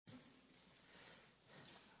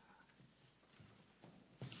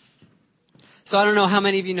So I don't know how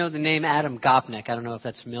many of you know the name Adam Gopnik. I don't know if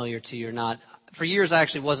that's familiar to you or not. For years, I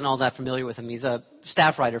actually wasn't all that familiar with him. He's a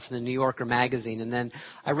staff writer for the New Yorker magazine. And then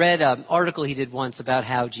I read an article he did once about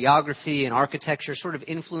how geography and architecture sort of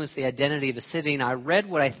influence the identity of a city. And I read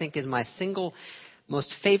what I think is my single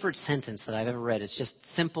most favorite sentence that I've ever read. It's just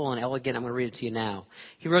simple and elegant. I'm going to read it to you now.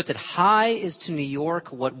 He wrote that high is to New York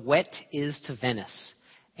what wet is to Venice,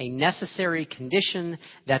 a necessary condition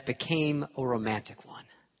that became a romantic one.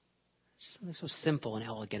 Something so simple and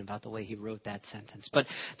elegant about the way he wrote that sentence. But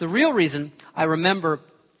the real reason I remember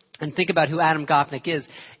and think about who Adam Gopnik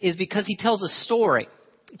is because he tells a story.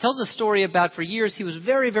 He tells a story about, for years, he was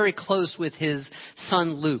very, very close with his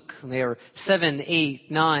son Luke. They were 7,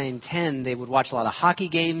 8, 9, 10. They would watch a lot of hockey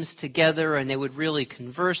games together, and they would really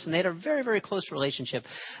converse, and they had a very, very close relationship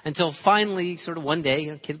until finally, sort of one day,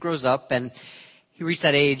 a kid grows up, and he reached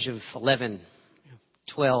that age of 11,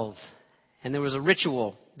 12, and there was a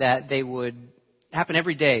ritual that they would happen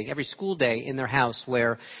every day, every school day in their house,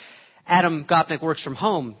 where Adam Gopnik works from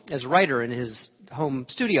home as a writer in his home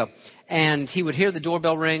studio. And he would hear the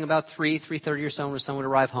doorbell ring about 3:30 or so when someone would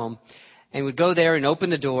arrive home. And he would go there and open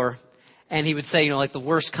the door. And he would say, like the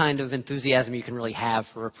worst kind of enthusiasm you can really have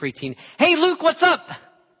for a preteen. Hey, Luke, what's up?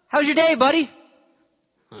 How's your day, buddy?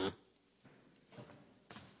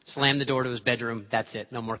 Slam the door to his bedroom. That's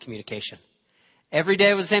it. No more communication. Every day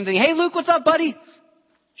it was the same thing. Hey, Luke, what's up, buddy?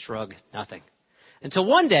 Shrug. Nothing. Until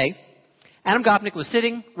one day, Adam Gopnik was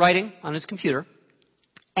sitting, writing on his computer,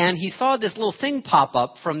 and he saw this little thing pop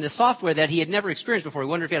up from this software that he had never experienced before. He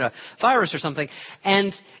wondered if he had a virus or something.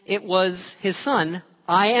 And it was his son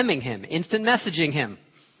IMing him, instant messaging him.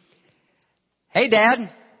 Hey, Dad,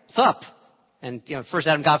 what's up? And, first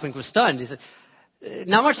Adam Gopnik was stunned. He said,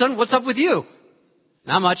 not much, son. What's up with you?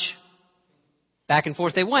 Not much. Back and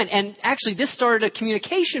forth they went. And actually, this started a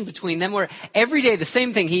communication between them where every day the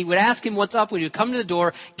same thing. He would ask him what's up when he would come to the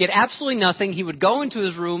door, get absolutely nothing. He would go into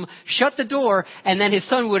his room, shut the door, and then his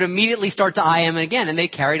son would immediately start to eye him again. And they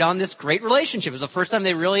carried on this great relationship. It was the first time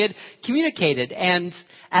they really had communicated. And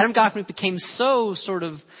Adam Gopnik became so sort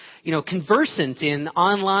of, conversant in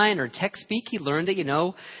online or tech speak. He learned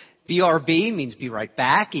that, BRB means be right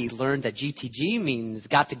back. He learned that GTG means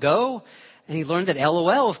got to go. And he learned that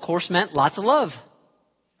LOL, of course, meant lots of love.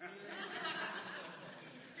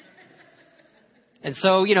 And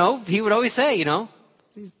so, he would always say,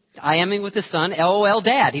 IMing with his son, LOL,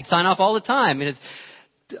 Dad. He'd sign off all the time. And his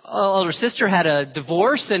older sister had a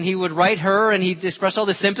divorce, and he would write her, and he'd express all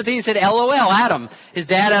the sympathy. He said, LOL, Adam. His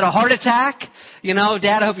dad had a heart attack.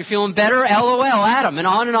 Dad, I hope you're feeling better. LOL, Adam. And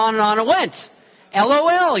on and on and on it went.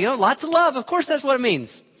 LOL, lots of love. Of course, that's what it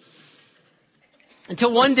means.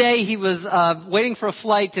 Until one day he was waiting for a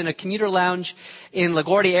flight in a commuter lounge in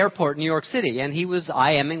LaGuardia Airport, New York City. And he was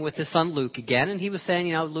IMing with his son Luke again. And he was saying,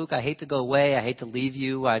 Luke, I hate to go away. I hate to leave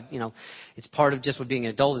you. It's part of just what being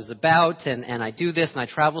an adult is about. And I do this and I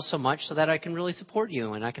travel so much so that I can really support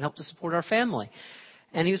you and I can help to support our family.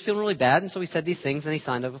 And he was feeling really bad. And so he said these things and he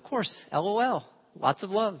signed up, of course, LOL. Lots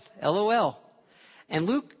of love. LOL. And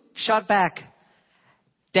Luke shot back,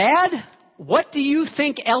 Dad, what do you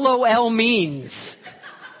think LOL means?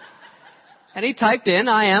 And he typed in,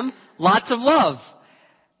 I am, lots of love.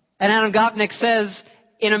 And Adam Gopnik says,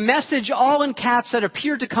 in a message all in caps that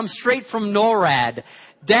appeared to come straight from NORAD,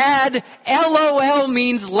 Dad, LOL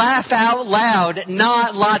means laugh out loud,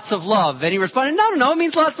 not lots of love. And he responded, no, it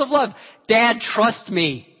means lots of love. Dad, trust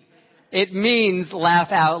me. It means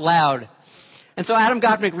laugh out loud. And so Adam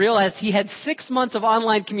Gopnik realized he had 6 months of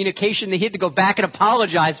online communication that he had to go back and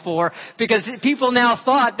apologize for because people now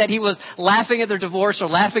thought that he was laughing at their divorce or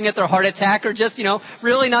laughing at their heart attack or just,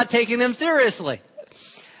 really not taking them seriously.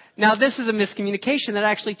 Now, this is a miscommunication that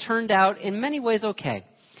actually turned out in many ways okay.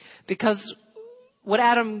 Because what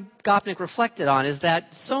Adam Gopnik reflected on is that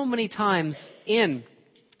so many times in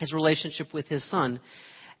his relationship with his son,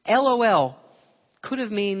 LOL could have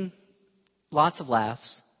mean lots of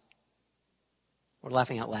laughs, or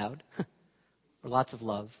laughing out loud, or lots of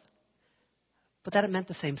love, but that it meant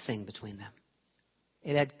the same thing between them.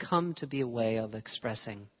 It had come to be a way of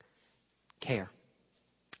expressing care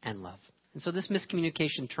and love. And so this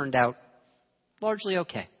miscommunication turned out largely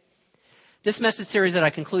okay. This message series that I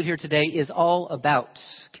conclude here today is all about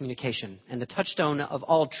communication. And the touchstone of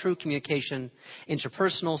all true communication,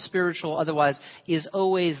 interpersonal, spiritual, otherwise, is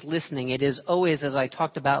always listening. It is always, as I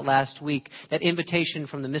talked about last week, that invitation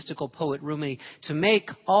from the mystical poet Rumi to make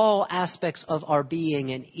all aspects of our being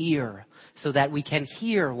an ear so that we can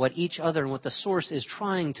hear what each other and what the source is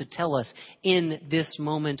trying to tell us in this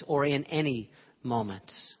moment or in any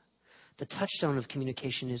moment. The touchstone of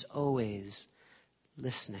communication is always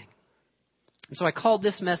listening. And so I called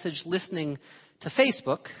this message Listening to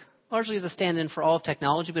Facebook, largely as a stand-in for all of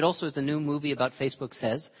technology, but also as the new movie about Facebook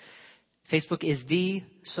says. Facebook is the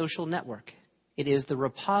social network. It is the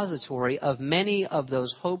repository of many of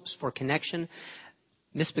those hopes for connection,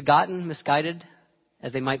 misbegotten, misguided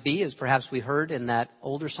as they might be, as perhaps we heard in that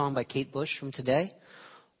older song by Kate Bush from today,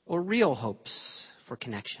 or real hopes for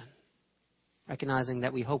connection, recognizing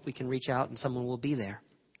that we hope we can reach out and someone will be there.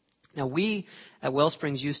 Now, we at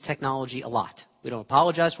Wellsprings use technology a lot. We don't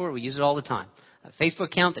apologize for it. We use it all the time. A Facebook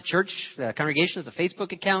account, the church, the congregation has a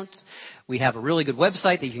Facebook account. We have a really good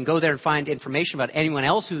website that you can go there and find information about anyone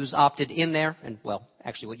else who's opted in there. And, well,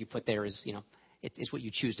 actually what you put there is, it's what you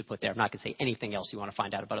choose to put there. I'm not going to say anything else you want to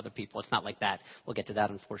find out about other people. It's not like that. We'll get to that,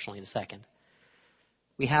 unfortunately, in a second.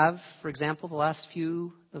 We have, for example, the last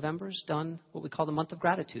few Novembers done what we call the Month of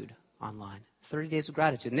Gratitude online, 30 Days of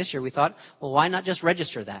Gratitude. And this year we thought, well, why not just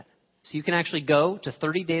register that? So you can actually go to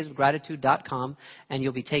 30daysofgratitude.com and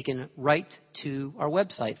you'll be taken right to our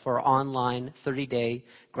website for our online 30-day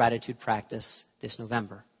gratitude practice this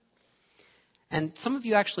November. And some of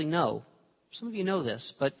you actually know, some of you know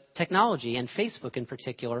this, but technology and Facebook in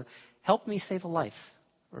particular helped me save a life,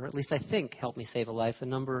 or at least I think helped me save a life a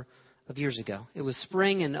number of years ago. It was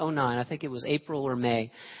spring in 2009, I think it was April or May,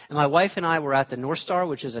 and my wife and I were at the North Star,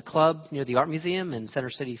 which is a club near the Art Museum in Center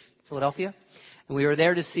City, Philadelphia. And we were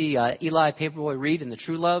there to see Eli Paperboy Reed and the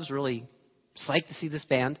True Loves, really psyched to see this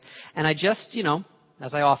band. And I just,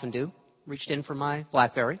 as I often do, reached in for my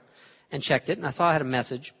BlackBerry and checked it. And I saw I had a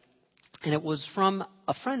message. And it was from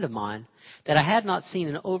a friend of mine that I had not seen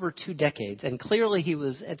in over 2 decades. And clearly he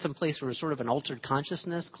was at some place where it was sort of an altered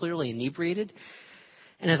consciousness, clearly inebriated.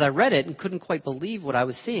 And as I read it and couldn't quite believe what I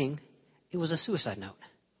was seeing, it was a suicide note.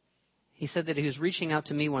 He said that he was reaching out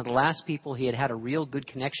to me, one of the last people he had had a real good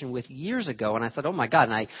connection with years ago. And I said, oh, my God.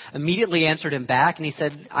 And I immediately answered him back. And he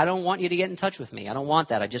said, I don't want you to get in touch with me. I don't want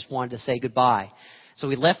that. I just wanted to say goodbye. So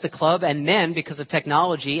we left the club. And then, because of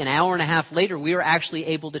technology, an hour and a half later, we were actually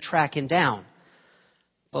able to track him down.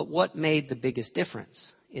 But what made the biggest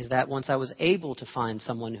difference is that once I was able to find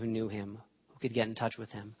someone who knew him, who could get in touch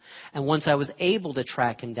with him, and once I was able to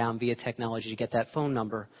track him down via technology to get that phone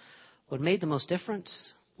number, what made the most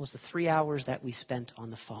difference was the 3 hours that we spent on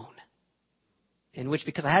the phone, in which,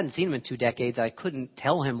 because I hadn't seen him in 2 decades, I couldn't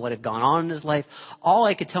tell him what had gone on in his life. All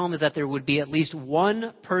I could tell him is that there would be at least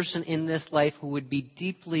one person in this life who would be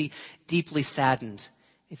deeply, deeply saddened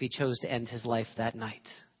if he chose to end his life that night.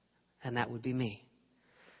 And that would be me.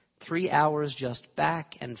 3 hours just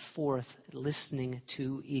back and forth listening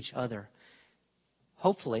to each other.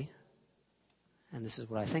 Hopefully, and this is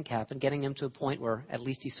what I think happened, getting him to a point where at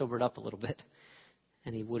least he sobered up a little bit.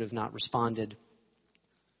 And he would have not responded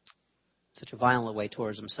such a violent way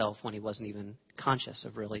towards himself when he wasn't even conscious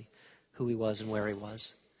of really who he was and where he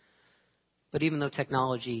was. But even though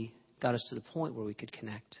technology got us to the point where we could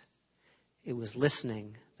connect, it was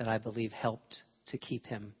listening that I believe helped to keep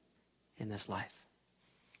him in this life.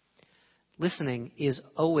 Listening is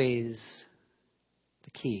always the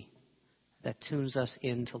key that tunes us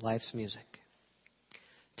into life's music.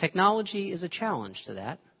 Technology is a challenge to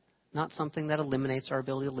that. Not something that eliminates our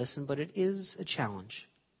ability to listen, but it is a challenge.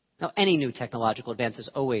 Now, any new technological advance is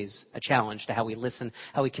always a challenge to how we listen,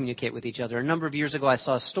 how we communicate with each other. A number of years ago, I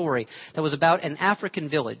saw a story that was about an African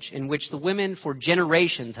village in which the women for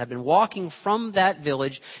generations had been walking from that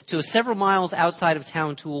village to several miles outside of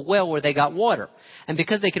town to a well where they got water. And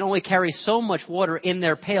because they could only carry so much water in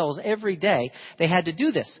their pails every day, they had to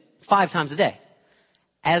do this 5 times a day.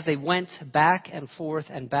 As they went back and forth,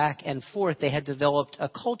 they had developed a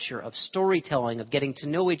culture of storytelling, of getting to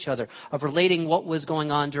know each other, of relating what was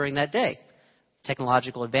going on during that day.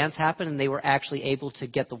 Technological advance happened, and they were actually able to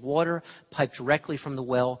get the water piped directly from the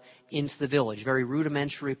well into the village, very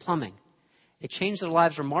rudimentary plumbing. It changed their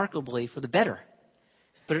lives remarkably for the better.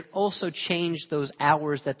 But it also changed those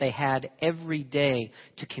hours that they had every day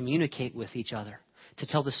to communicate with each other, to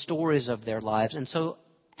tell the stories of their lives. And so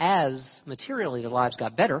as materially their lives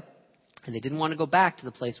got better, and they didn't want to go back to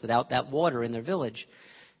the place without that water in their village,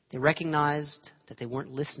 they recognized that they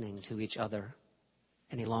weren't listening to each other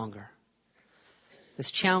any longer.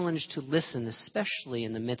 This challenge to listen, especially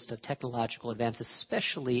in the midst of technological advance,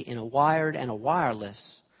 especially in a wired and a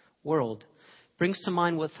wireless world, brings to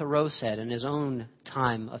mind what Thoreau said in his own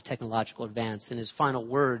time of technological advance, in his final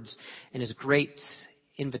words, in his great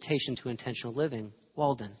invitation to intentional living,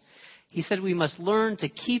 Walden. He said, we must learn to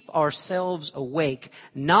keep ourselves awake,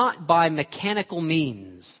 not by mechanical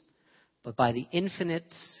means, but by the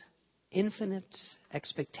infinite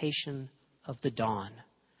expectation of the dawn,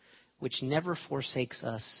 which never forsakes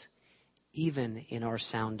us, even in our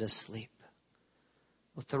soundest sleep.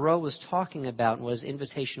 What Thoreau was talking about and what his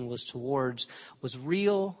invitation was towards was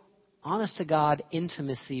real, honest-to-God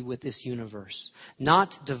intimacy with this universe.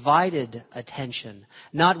 Not divided attention.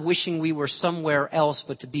 Not wishing we were somewhere else,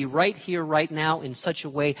 but to be right here, right now, in such a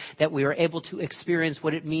way that we are able to experience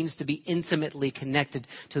what it means to be intimately connected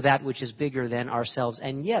to that which is bigger than ourselves,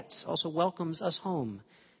 and yet also welcomes us home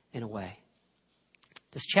in a way.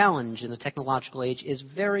 This challenge in the technological age is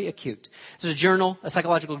very acute. There's a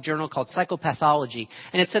psychological journal called Psychopathology,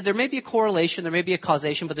 and it said there may be a correlation, there may be a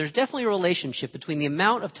causation, but there's definitely a relationship between the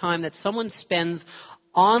amount of time that someone spends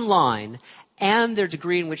online and their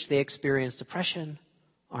degree in which they experience depression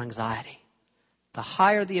or anxiety. The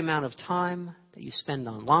higher the amount of time that you spend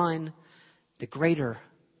online, the greater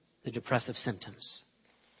the depressive symptoms.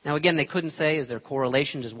 Now again, they couldn't say, is there a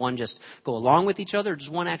correlation? Does one just go along with each other, or does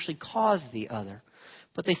one actually cause the other?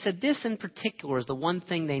 But they said this in particular is the one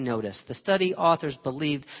thing they noticed. The study authors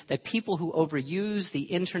believed that people who overuse the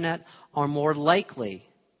internet are more likely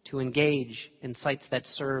to engage in sites that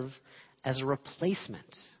serve as a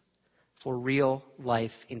replacement for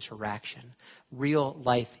real-life interaction,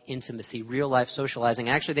 real-life intimacy, real-life socializing.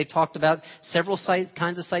 Actually, they talked about several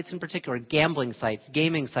kinds of sites in particular: gambling sites,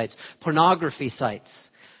 gaming sites, pornography sites.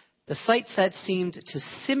 The sites that seemed to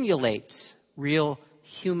simulate real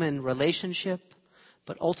human relationship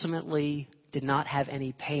but ultimately did not have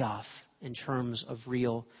any payoff in terms of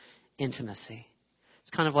real intimacy. It's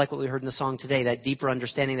kind of like what we heard in the song today, that deeper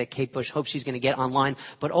understanding that Kate Bush hopes she's going to get online,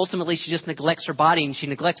 but ultimately she just neglects her body and she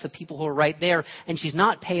neglects the people who are right there, and she's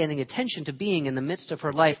not paying attention to being in the midst of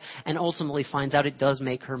her life, and ultimately finds out it does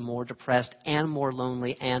make her more depressed and more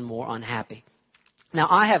lonely and more unhappy. Now,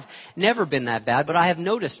 I have never been that bad, but I have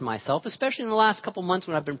noticed myself, especially in the last couple months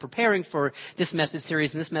when I've been preparing for this message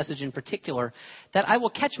series and this message in particular, that I will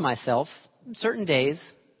catch myself certain days,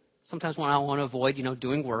 sometimes when I want to avoid,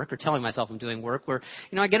 doing work or telling myself I'm doing work, where,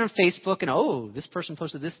 I get on Facebook and, this person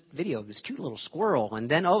posted this video of this cute little squirrel. And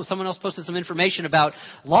then, someone else posted some information about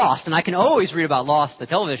Lost. And I can always read about Lost, the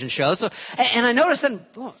television show. And I noticed then,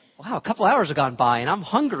 wow, a couple hours have gone by and I'm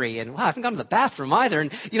hungry and wow, I haven't gone to the bathroom either.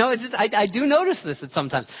 And, it's just, I do notice this at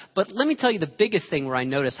sometimes. But let me tell you the biggest thing where I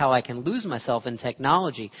notice how I can lose myself in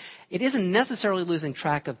technology. It isn't necessarily losing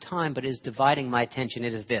track of time, but it is dividing my attention.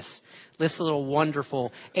 It is this little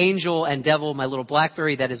wonderful angel and devil, my little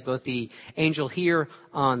BlackBerry that is both the angel here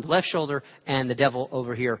on the left shoulder and the devil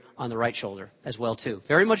over here on the right shoulder as well too.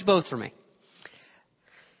 Very much both for me.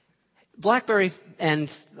 BlackBerry and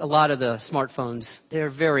a lot of the smartphones,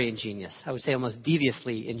 they're very ingenious. I would say almost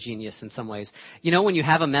deviously ingenious in some ways. When you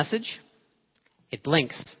have a message, it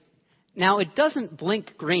blinks. Now, it doesn't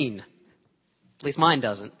blink green. At least mine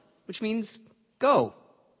doesn't. Which means go.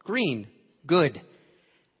 Green. Good.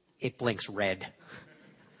 It blinks red.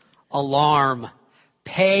 Alarm.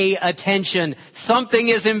 Pay attention. Something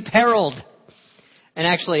is imperiled. And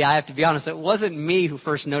actually, I have to be honest, it wasn't me who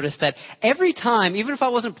first noticed that. Every time, even if I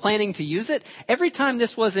wasn't planning to use it, every time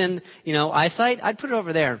this was in, eyesight, I'd put it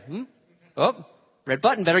over there. Oh, red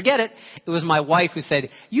button, better get it. It was my wife who said,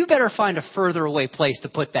 you better find a further away place to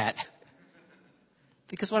put that.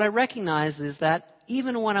 Because what I recognized is that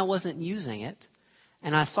even when I wasn't using it,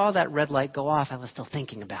 and I saw that red light go off, I was still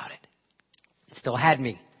thinking about it. It still had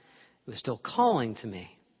me. It was still calling to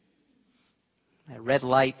me. That red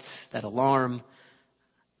light, that alarm,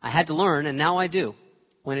 I had to learn, and now I do.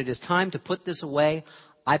 When it is time to put this away,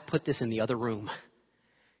 I put this in the other room.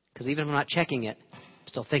 Because even if I'm not checking it, I'm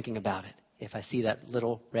still thinking about it. If I see that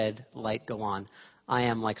little red light go on, I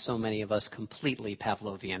am, like so many of us, completely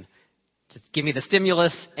Pavlovian. Just give me the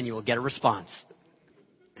stimulus, and you will get a response.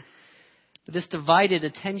 This divided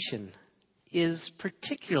attention is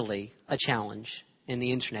particularly a challenge in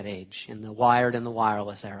the internet age, in the wired and the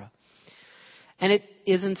wireless era. And it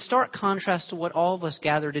is in stark contrast to what all of us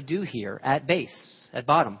gather to do here at base, at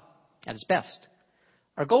bottom, at its best.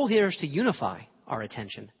 Our goal here is to unify our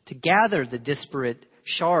attention, to gather the disparate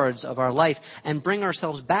shards of our life and bring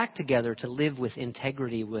ourselves back together to live with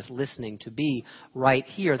integrity, with listening, to be right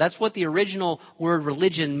here. That's what the original word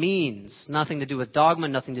religion means. Nothing to do with dogma,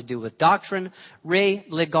 nothing to do with doctrine. Re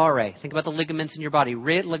ligare. Think about the ligaments in your body.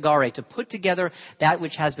 Re ligare. To put together that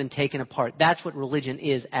which has been taken apart. That's what religion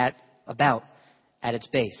is about. At its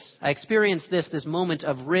base. I experienced this moment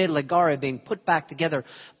of re ligare being put back together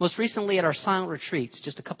most recently at our silent retreats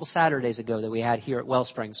just a couple Saturdays ago that we had here at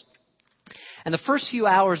Wellsprings. And the first few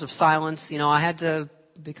hours of silence, I had to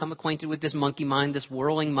become acquainted with this monkey mind, this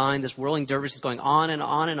whirling dervish is going on and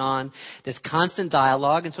on and on, this constant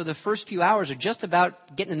dialogue. And so the first few hours are just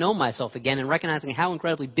about getting to know myself again and recognizing how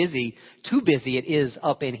incredibly too busy it is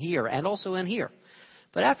up in here and also in here.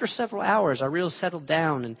 But after several hours, I really settled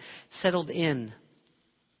down and settled in.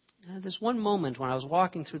 There's one moment when I was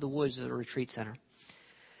walking through the woods of the retreat center,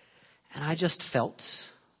 and I just felt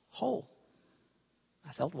whole.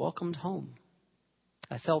 I felt welcomed home.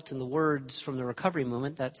 I felt, in the words from the recovery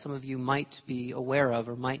movement that some of you might be aware of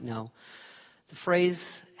or might know, the phrase,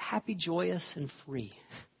 happy, joyous, and free.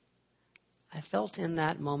 I felt in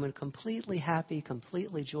that moment completely happy,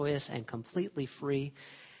 completely joyous, and completely free.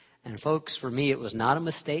 And folks, for me, it was not a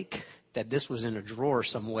mistake that this was in a drawer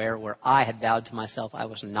somewhere where I had vowed to myself I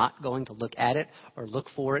was not going to look at it or look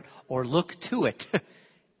for it or look to it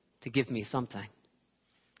to give me something.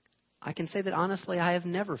 I can say that honestly, I have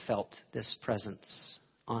never felt this presence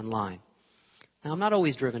online. Now, I'm not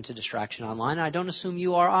always driven to distraction online, and I don't assume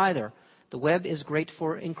you are either. The web is great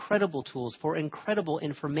for incredible tools, for incredible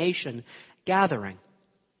information gathering.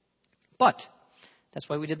 But that's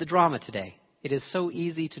why we did the drama today. It is so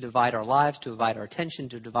easy to divide our lives, to divide our attention,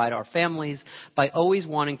 to divide our families by always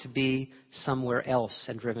wanting to be somewhere else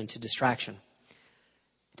and driven to distraction.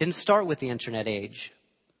 It didn't start with the internet age,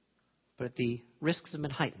 but the risks have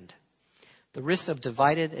been heightened. The risk of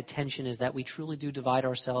divided attention is that we truly do divide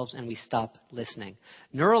ourselves and we stop listening.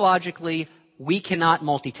 Neurologically, we cannot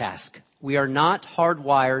multitask. We are not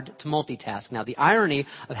hardwired to multitask. Now, the irony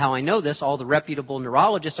of how I know this, all the reputable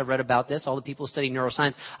neurologists have read about this, all the people studying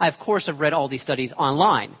neuroscience, I, of course, have read all these studies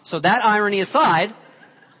online. So that irony aside,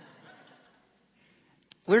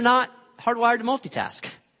 we're not hardwired to multitask.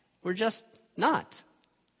 We're just not.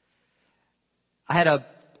 I had a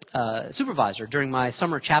supervisor during my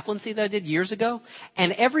summer chaplaincy that I did years ago,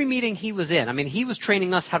 and every meeting he was in, he was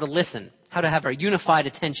training us how to listen, how to have a unified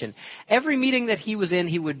attention. Every meeting that he was in,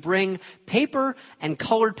 he would bring paper and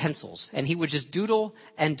colored pencils, and he would just doodle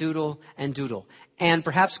and doodle and doodle. And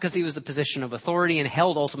perhaps because he was the position of authority and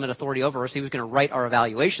held ultimate authority over us, he was going to write our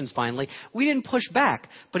evaluations finally. We didn't push back,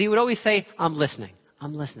 but he would always say, I'm listening,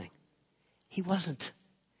 I'm listening. He wasn't.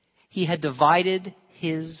 He had divided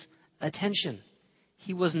his attention.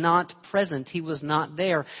 He was not present. He was not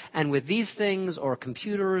there. And with these things or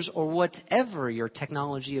computers or whatever your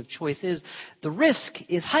technology of choice is, the risk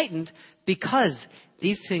is heightened because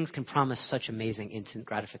these things can promise such amazing instant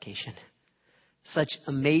gratification, such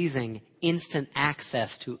amazing instant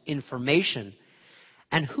access to information.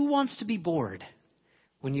 And who wants to be bored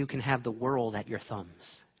when you can have the world at your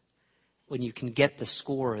thumbs? When you can get the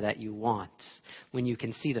score that you want, when you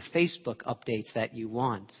can see the Facebook updates that you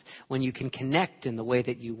want, when you can connect in the way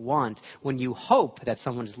that you want, when you hope that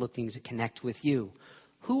someone is looking to connect with you.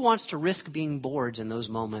 Who wants to risk being bored in those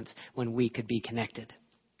moments when we could be connected?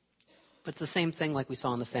 But it's the same thing like we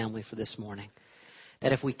saw in the family for this morning.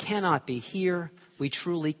 That if we cannot be here, we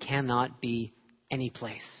truly cannot be any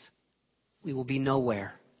place. We will be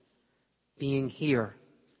nowhere. Being here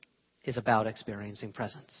is about experiencing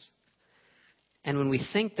presence. And when we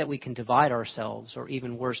think that we can divide ourselves, or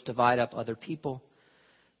even worse, divide up other people,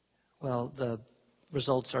 well, the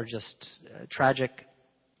results are just tragic,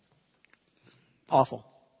 awful.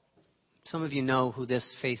 Some of you know who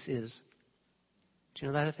this face is. Do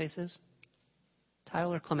you know that face is?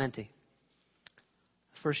 Tyler Clementi,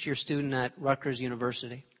 first-year student at Rutgers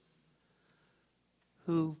University,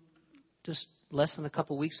 who just less than a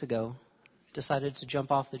couple weeks ago decided to jump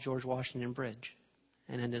off the George Washington Bridge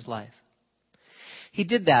and end his life. He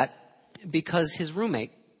did that because his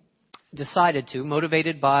roommate decided to,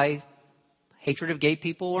 motivated by hatred of gay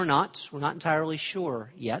people or not, we're not entirely sure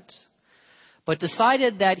yet, but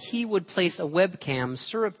decided that he would place a webcam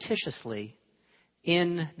surreptitiously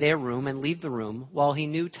in their room and leave the room while he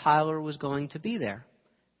knew Tyler was going to be there.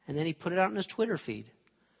 And then he put it out on his Twitter feed.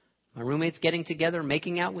 My roommate's getting together,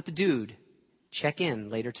 making out with the dude. Check in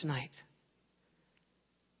later tonight.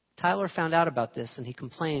 Tyler found out about this, and he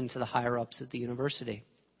complained to the higher-ups at the university.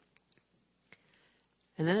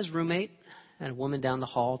 And then his roommate and a woman down the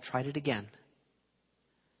hall tried it again.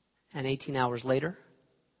 And 18 hours later,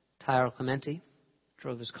 Tyler Clementi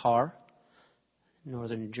drove his car in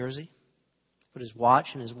northern New Jersey, put his watch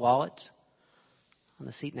and his wallet on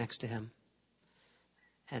the seat next to him,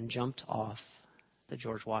 and jumped off the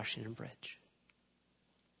George Washington Bridge.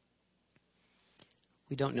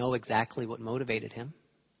 We don't know exactly what motivated him.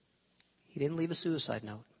 He didn't leave a suicide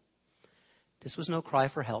note. This was no cry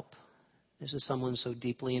for help. This is someone so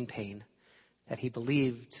deeply in pain that he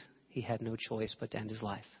believed he had no choice but to end his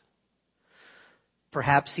life.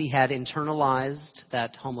 Perhaps he had internalized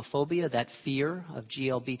that homophobia, that fear of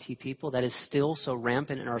GLBT people that is still so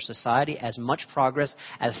rampant in our society, as much progress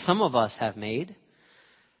as some of us have made.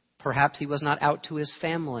 Perhaps he was not out to his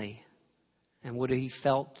family and would he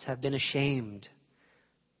felt have been ashamed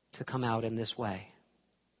to come out in this way.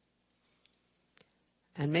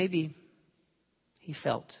 And maybe he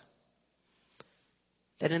felt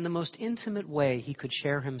that in the most intimate way he could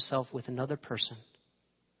share himself with another person,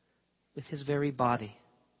 with his very body,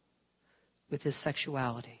 with his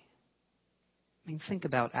sexuality. I mean, think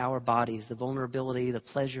about our bodies, the vulnerability, the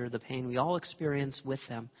pleasure, the pain we all experience with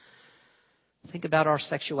them. Think about our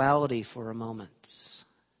sexuality for a moment.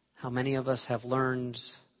 How many of us have learned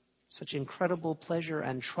such incredible pleasure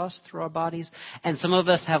and trust through our bodies, and some of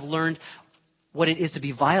us have learned what it is to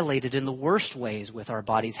be violated in the worst ways with our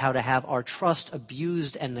bodies, how to have our trust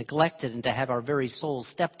abused and neglected and to have our very souls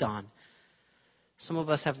stepped on. Some of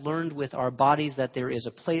us have learned with our bodies that there is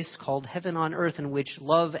a place called heaven on earth in which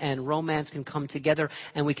love and romance can come together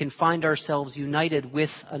and we can find ourselves united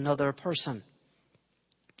with another person.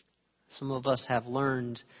 Some of us have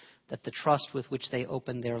learned that the trust with which they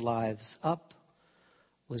opened their lives up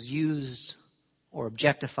was used or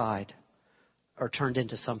objectified or turned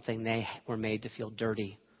into something they were made to feel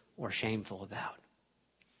dirty or shameful about.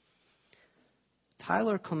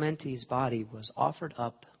 Tyler Clementi's body was offered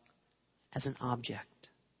up as an object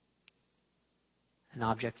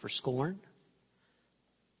for scorn,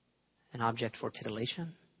 an object for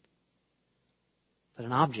titillation, but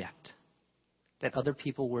an object that other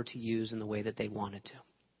people were to use in the way that they wanted to.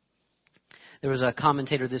 There was a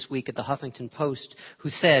commentator this week at the Huffington Post who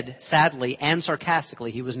said, sadly and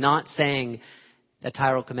sarcastically, he was not saying that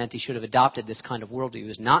Tyler Clementi should have adopted this kind of worldview. He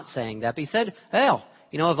was not saying that, but he said, hell,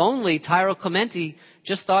 if only Tyler Clementi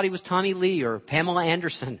just thought he was Tommy Lee or Pamela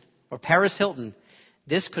Anderson or Paris Hilton,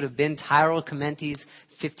 this could have been Tyler Clementi's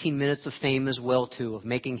 15 minutes of fame as well, too, of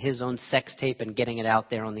making his own sex tape and getting it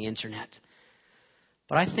out there on the internet.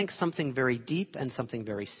 But I think something very deep and something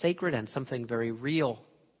very sacred and something very real,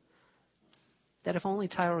 that if only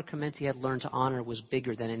Tyler Clementi had learned to honor, was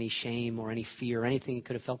bigger than any shame or any fear or anything he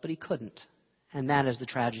could have felt, but he couldn't. And that is the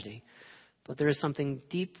tragedy. But there is something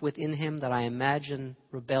deep within him that I imagine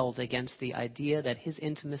rebelled against the idea that his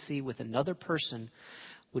intimacy with another person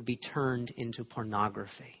would be turned into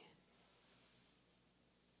pornography.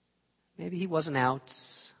 Maybe he wasn't out,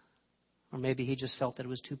 or maybe he just felt that it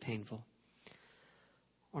was too painful.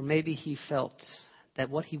 Or maybe he felt that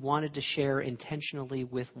what he wanted to share intentionally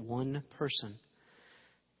with one person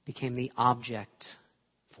became the object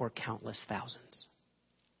for countless thousands.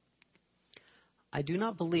 I do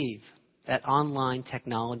not believe that online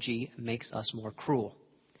technology makes us more cruel.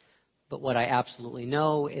 But what I absolutely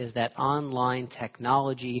know is that online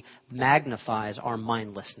technology magnifies our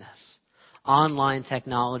mindlessness. Online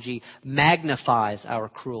technology magnifies our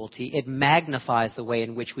cruelty. It magnifies the way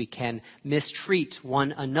in which we can mistreat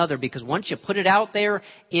one another, because once you put it out there,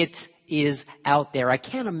 it is out there. I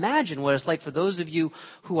can't imagine what it's like for those of you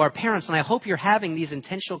who are parents, and I hope you're having these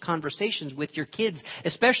intentional conversations with your kids,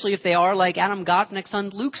 especially if they are like Adam Gopnik's son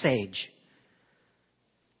Luke's age.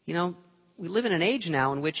 We live in an age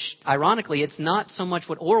now in which, ironically, it's not so much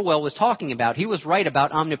what Orwell was talking about. He was right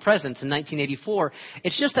about omnipresence in 1984.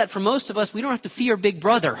 It's just that for most of us, we don't have to fear Big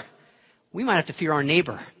Brother. We might have to fear our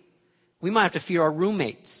neighbor. We might have to fear our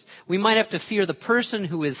roommates. We might have to fear the person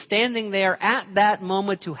who is standing there at that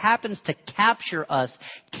moment who happens to capture us,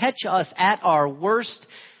 catch us at our worst,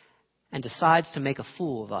 and decides to make a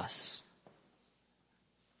fool of us.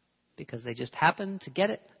 Because they just happen to get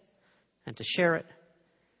it and to share it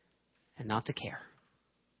and not to care.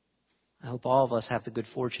 I hope all of us have the good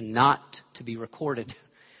fortune not to be recorded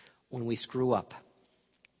when we screw up.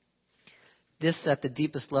 This, at the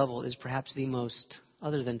deepest level, is perhaps the most,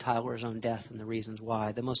 other than Tyler's own death and the reasons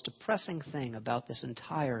why, the most depressing thing about this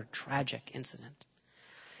entire tragic incident.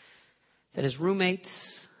 That his roommates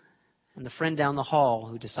and the friend down the hall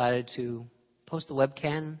who decided to post the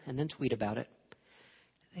webcam and then tweet about it,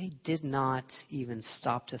 they did not even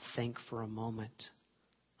stop to think for a moment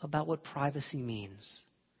about what privacy means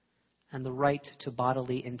and the right to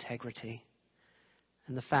bodily integrity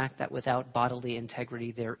and the fact that without bodily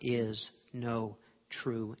integrity there is no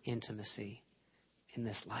true intimacy in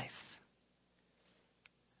this life.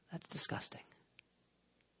 That's disgusting.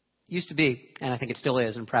 It used to be, and I think it still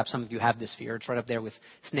is, and perhaps some of you have this fear. It's right up there with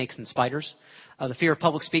snakes and spiders. The fear of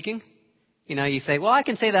public speaking. You say, well, I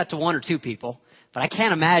can say that to one or two people, but I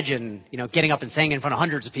can't imagine, getting up and saying it in front of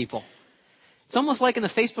hundreds of people. It's almost like in the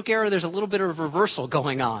Facebook era, there's a little bit of reversal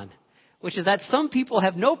going on, which is that some people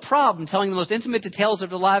have no problem telling the most intimate details of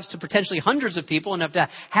their lives to potentially hundreds of people and have to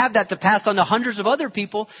have that to pass on to hundreds of other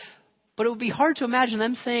people. But it would be hard to imagine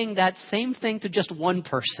them saying that same thing to just one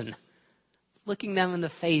person, looking them in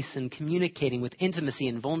the face and communicating with intimacy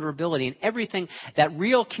and vulnerability and everything that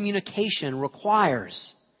real communication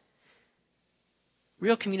requires.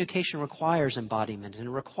 Real communication requires embodiment, and it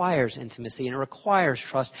requires intimacy, and it requires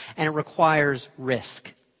trust, and it requires risk.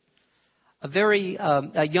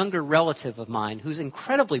 a younger relative of mine who's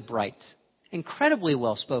incredibly bright, incredibly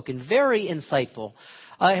well-spoken, very insightful.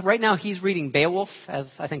 Right now he's reading Beowulf, as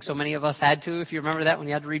I think so many of us had to, if you remember that when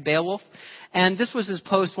you had to read Beowulf. And this was his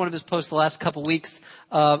post, one of his posts the last couple weeks,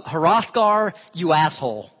 Hrothgar, you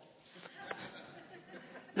asshole.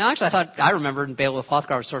 Now, actually, I remembered Beowulf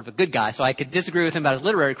Hrothgar was sort of a good guy, so I could disagree with him about his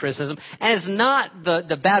literary criticism. And it's not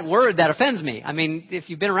the bad word that offends me. I mean, if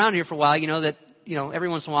you've been around here for a while, you know that, every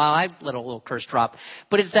once in a while I let a little curse drop.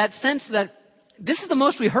 But it's that sense that this is the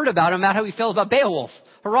most we heard about him, about how he felt about Beowulf.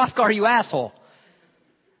 Hrothgar, you asshole.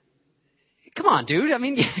 Come on, dude. I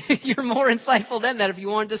mean, you're more insightful than that if you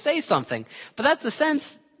wanted to say something. But that's the sense,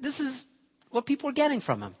 this is what people are getting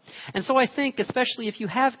from him. And so I think, especially if you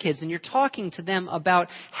have kids and you're talking to them about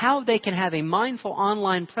how they can have a mindful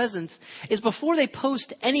online presence, is before they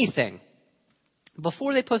post anything.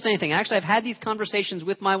 Before they post anything. Actually, I've had these conversations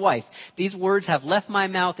with my wife. These words have left my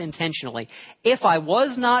mouth intentionally. If I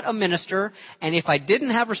was not a minister and if I didn't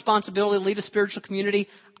have responsibility to lead a spiritual community,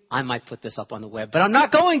 I might put this up on the web. But I'm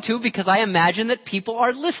not going to, because I imagine that people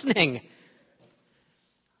are listening.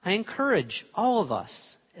 I encourage all of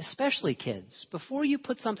us, especially kids, before you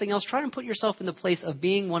put something else, try and put yourself in the place of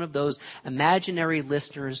being one of those imaginary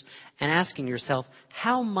listeners and asking yourself,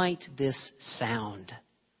 how might this sound?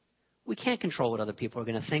 We can't control what other people are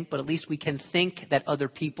going to think, but at least we can think that other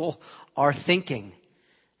people are thinking.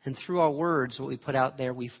 And through our words, what we put out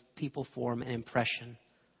there, people form an impression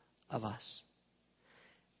of us.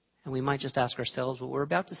 And we might just ask ourselves, what we're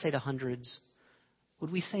about to say to hundreds,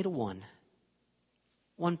 would we say to one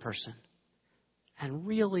person, and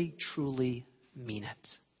really, truly mean it?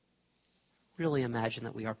 Really imagine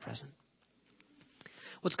that we are present.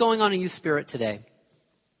 What's going on in Youth Spirit today?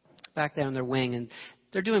 Back there in their wing, and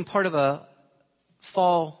they're doing part of a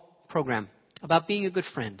fall program about being a good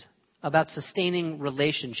friend, about sustaining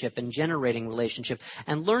relationship and generating relationship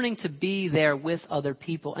and learning to be there with other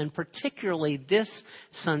people. And particularly this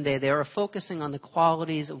Sunday, they are focusing on the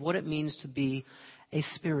qualities of what it means to be a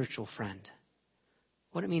spiritual friend,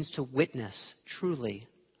 what it means to witness truly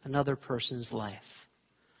another person's life.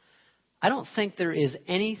 I don't think there is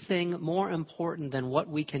anything more important than what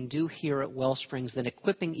we can do here at Wellsprings than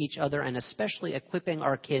equipping each other and especially equipping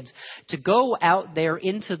our kids to go out there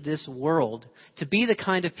into this world to be the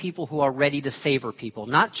kind of people who are ready to savor people,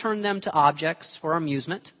 not turn them to objects for our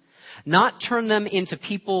amusement, not turn them into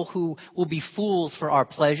people who will be fools for our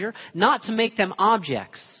pleasure, not to make them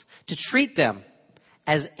objects, to treat them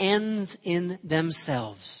as ends in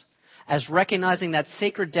themselves, as recognizing that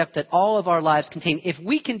sacred depth that all of our lives contain. If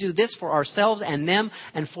we can do this for ourselves and them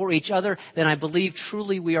and for each other, then I believe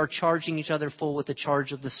truly we are charging each other full with the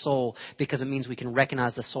charge of the soul, because it means we can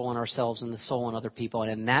recognize the soul in ourselves and the soul in other people,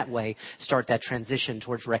 and in that way start that transition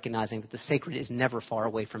towards recognizing that the sacred is never far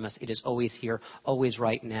away from us. It is always here, always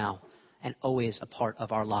right now, and always a part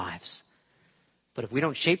of our lives. But if we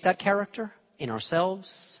don't shape that character in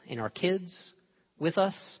ourselves, in our kids, with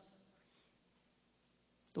us,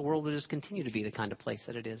 the world will just continue to be the kind of place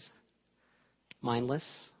that it is. Mindless,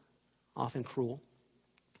 often cruel.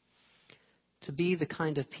 To be the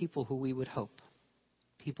kind of people who we would hope.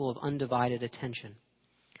 People of undivided attention.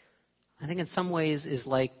 I think in some ways is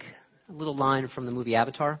like a little line from the movie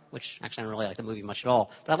Avatar, which actually I don't really like the movie much at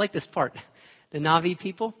all. But I like this part. The Na'vi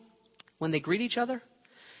people, when they greet each other,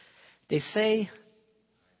 they say,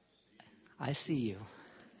 I see you.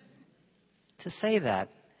 To say that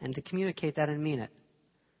and to communicate that and mean it.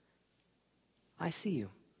 I see you.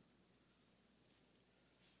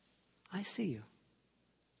 I see you.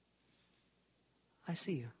 I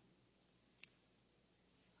see you.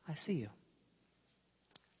 I see you.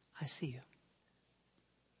 I see you.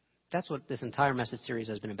 That's what this entire message series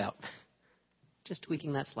has been about. Just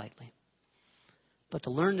tweaking that slightly. But to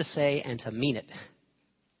learn to say and to mean it.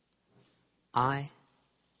 I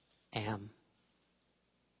am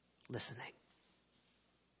listening.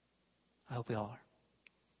 I hope we all are.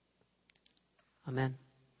 Amen.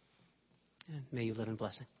 And may you live in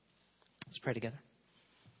blessing. Let's pray together.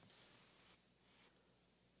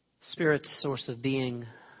 Spirit, source of being,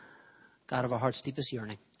 God of our heart's deepest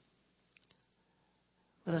yearning,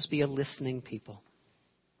 let us be a listening people.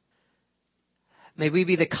 May we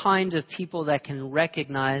be the kind of people that can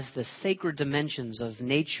recognize the sacred dimensions of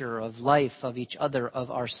nature, of life, of each other, of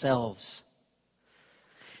ourselves.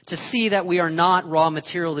 To see that we are not raw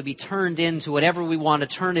material to be turned into whatever we want to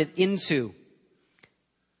turn it into,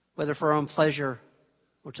 whether for our own pleasure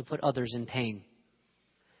or to put others in pain.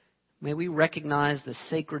 May we recognize the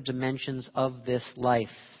sacred dimensions of this life.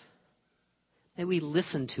 May we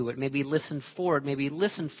listen to it. May we listen for it. May we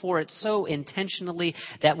listen for it so intentionally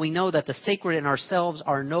that we know that the sacred and ourselves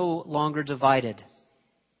are no longer divided,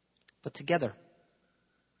 but together.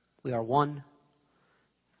 We are one,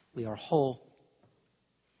 we are whole,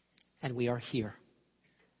 and we are here.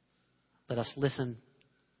 Let us listen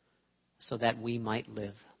so that we might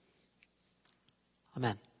live.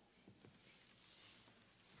 Amen.